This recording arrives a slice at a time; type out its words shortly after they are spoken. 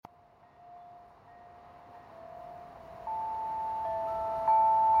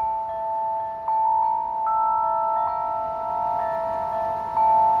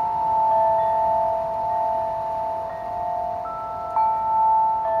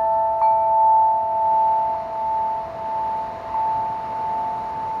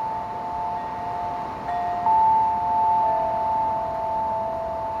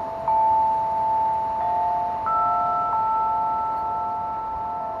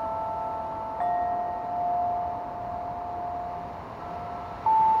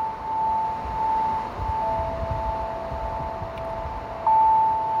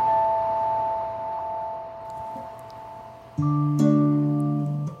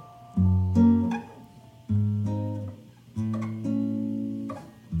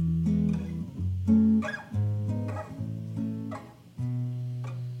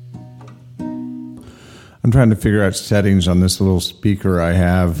I'm trying to figure out settings on this little speaker I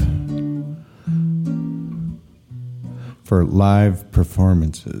have for live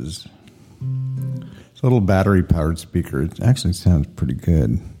performances. It's a little battery-powered speaker. It actually sounds pretty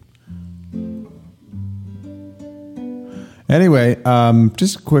good. Anyway,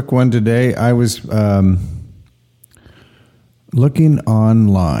 just a quick one today. I was looking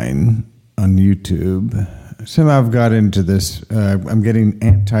online on YouTube. Somehow I've got into this. I'm getting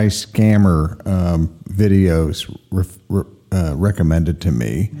anti-scammer videos recommended to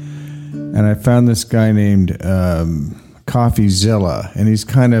me. And I found this guy named CoffeeZilla. And he's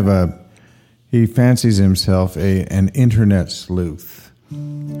kind of he fancies himself an internet sleuth.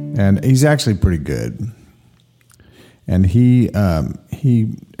 And he's actually pretty good. And he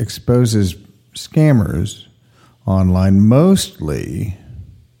exposes scammers online, mostly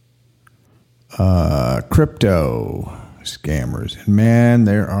crypto scammers. And man,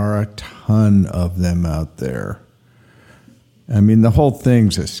 there are a ton of them out there. I mean, the whole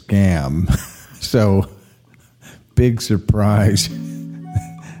thing's a scam. So, big surprise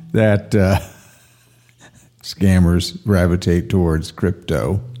that scammers gravitate towards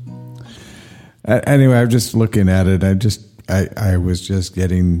crypto. Anyway, I'm just looking at it. I was just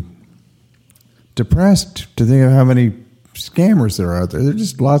getting depressed to think of how many scammers there are out there. There are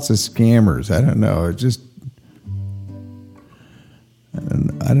just lots of scammers. I don't know.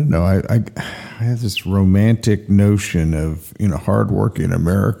 I don't know. I have this romantic notion of, hardworking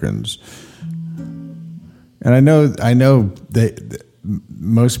Americans, and I know that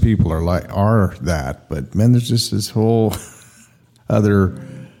most people are that, but man, there's just this whole other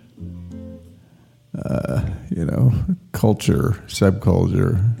culture,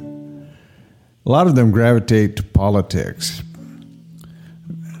 subculture. A lot of them gravitate to politics,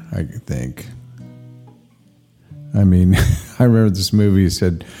 I think. I mean, I remember this movie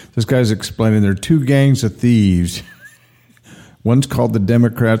said, this guy's explaining there are two gangs of thieves. One's called the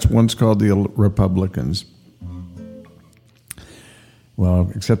Democrats, one's called the Republicans.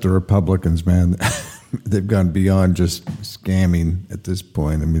 Well, except the Republicans, man, they've gone beyond just scamming at this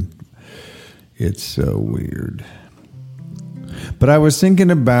point. I mean, it's so weird. But I was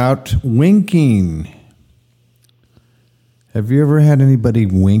thinking about winking. Have you ever had anybody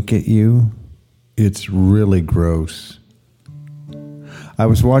wink at you? It's really gross. I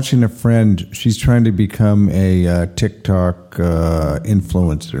was watching a friend. She's trying to become a TikTok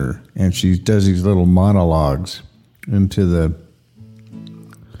influencer, and she does these little monologues into the,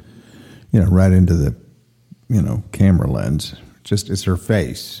 right into the, camera lens. Just it's her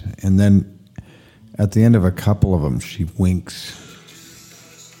face, and then at the end of a couple of them, she winks.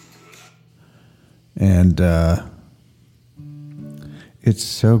 And it's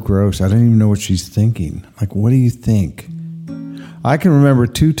so gross. I don't even know what she's thinking. Like, what do you think? I can remember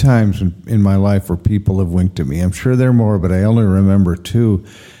 2 times in my life where people have winked at me. I'm sure there are more, but I only remember 2.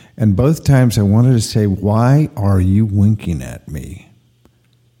 And both times I wanted to say, why are you winking at me?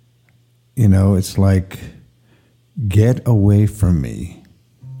 It's like, get away from me.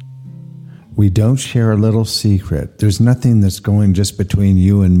 We don't share a little secret. There's nothing that's going just between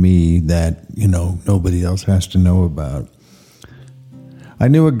you and me that, nobody else has to know about. I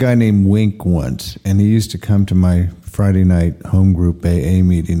knew a guy named Wink once, and he used to come to my Friday night home group AA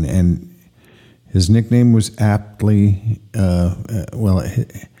meeting, and his nickname was it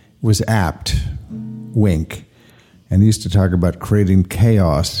was apt, Wink. And he used to talk about creating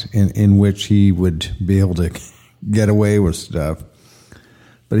chaos in which he would be able to get away with stuff.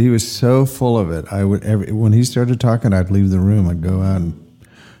 But he was so full of it. When he started talking, I'd leave the room. I'd go out and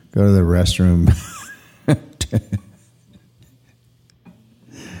go to the restroom.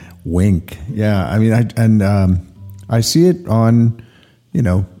 Wink. Yeah, I mean, I see it on,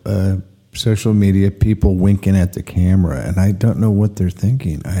 social media, people winking at the camera, and I don't know what they're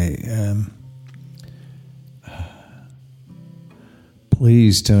thinking.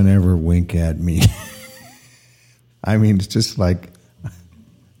 Please don't ever wink at me. I mean, it's just like,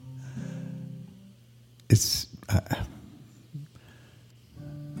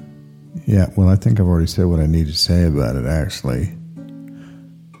 yeah, well, I think I've already said what I need to say about it, actually.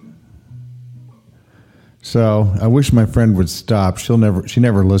 So I wish my friend would stop. She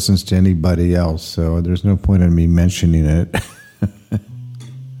never listens to anybody else, so there's no point in me mentioning it.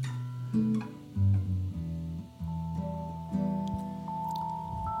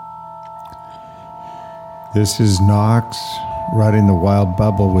 This is Knox riding the wild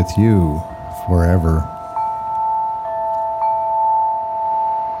bubble with you forever.